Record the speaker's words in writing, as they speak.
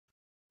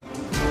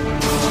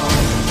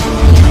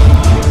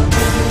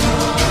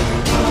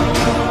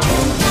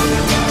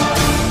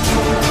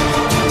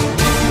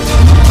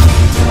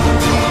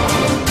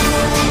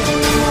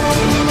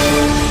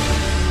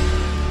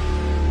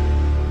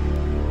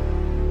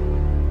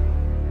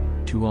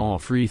To all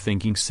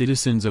free-thinking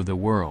citizens of the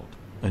world,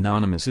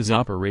 Anonymous's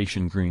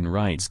Operation Green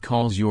Rights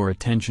calls your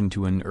attention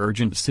to an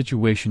urgent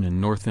situation in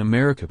North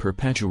America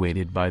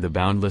perpetuated by the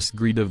boundless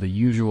greed of the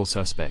usual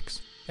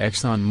suspects: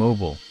 Exxon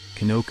Mobil,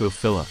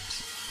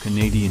 ConocoPhillips,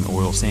 Canadian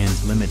Oil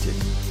Sands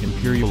Ltd,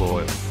 Imperial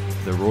Oil,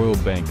 the Royal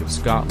Bank of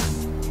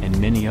Scotland, and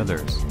many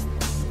others.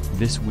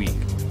 This week,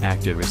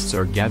 activists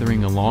are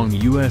gathering along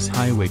U.S.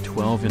 Highway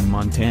 12 in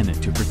Montana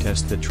to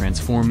protest the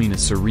transforming a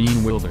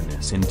serene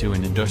wilderness into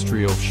an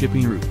industrial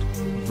shipping route,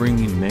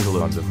 bringing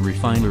megaloads of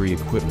refinery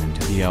equipment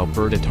to the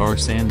Alberta tar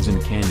sands in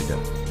Canada.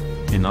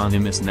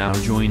 Anonymous now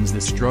joins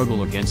the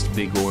struggle against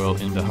big oil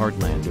in the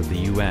heartland of the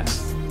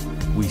U.S.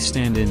 We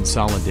stand in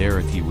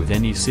solidarity with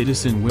any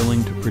citizen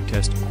willing to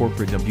protest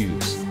corporate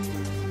abuse.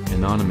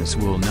 Anonymous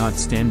will not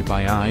stand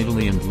by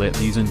idly and let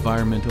these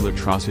environmental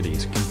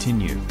atrocities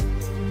continue.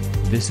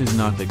 This is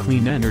not the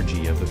clean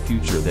energy of the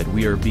future that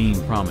we are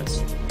being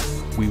promised.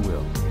 We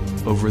will,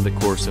 over the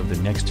course of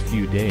the next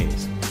few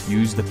days,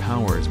 use the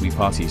powers we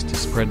possess to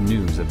spread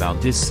news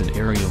about this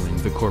scenario and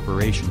the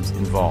corporations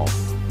involved.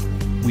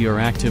 We are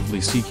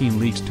actively seeking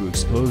leaks to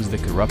expose the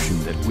corruption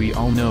that we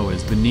all know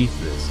is beneath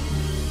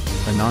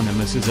this.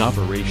 Anonymous's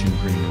Operation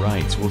Green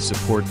Rights will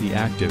support the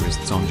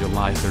activists on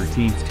July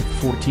 13th to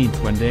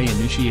 14th when they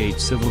initiate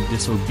civil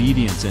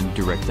disobedience and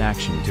direct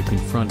action to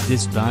confront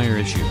this dire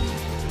issue.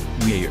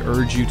 We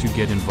urge you to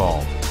get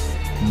involved.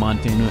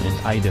 Montana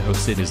and Idaho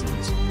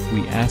citizens,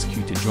 we ask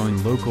you to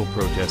join local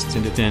protests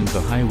and attend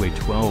the Highway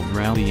 12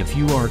 rally if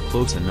you are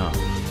close enough.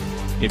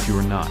 If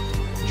you're not,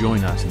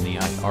 join us in the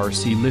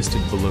IRC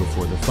listed below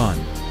for the fun.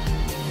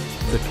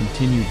 The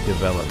continued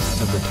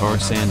development of the tar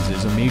sands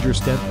is a major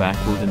step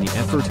backward in the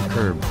effort to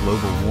curb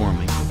global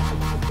warming.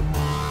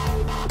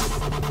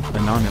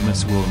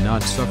 Anonymous will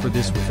not suffer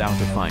this without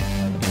a fight,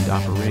 and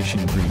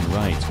Operation Green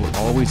Rights will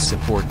always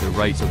support the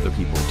rights of the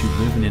people to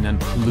live in an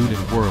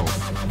unpolluted world,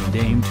 and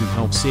aim to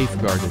help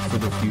safeguard it for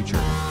the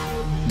future.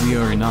 We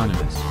are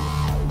Anonymous.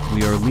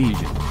 We are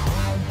Legion.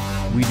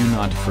 We do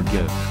not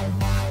forgive.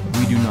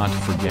 We do not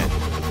forget.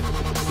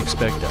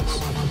 Expect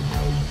us.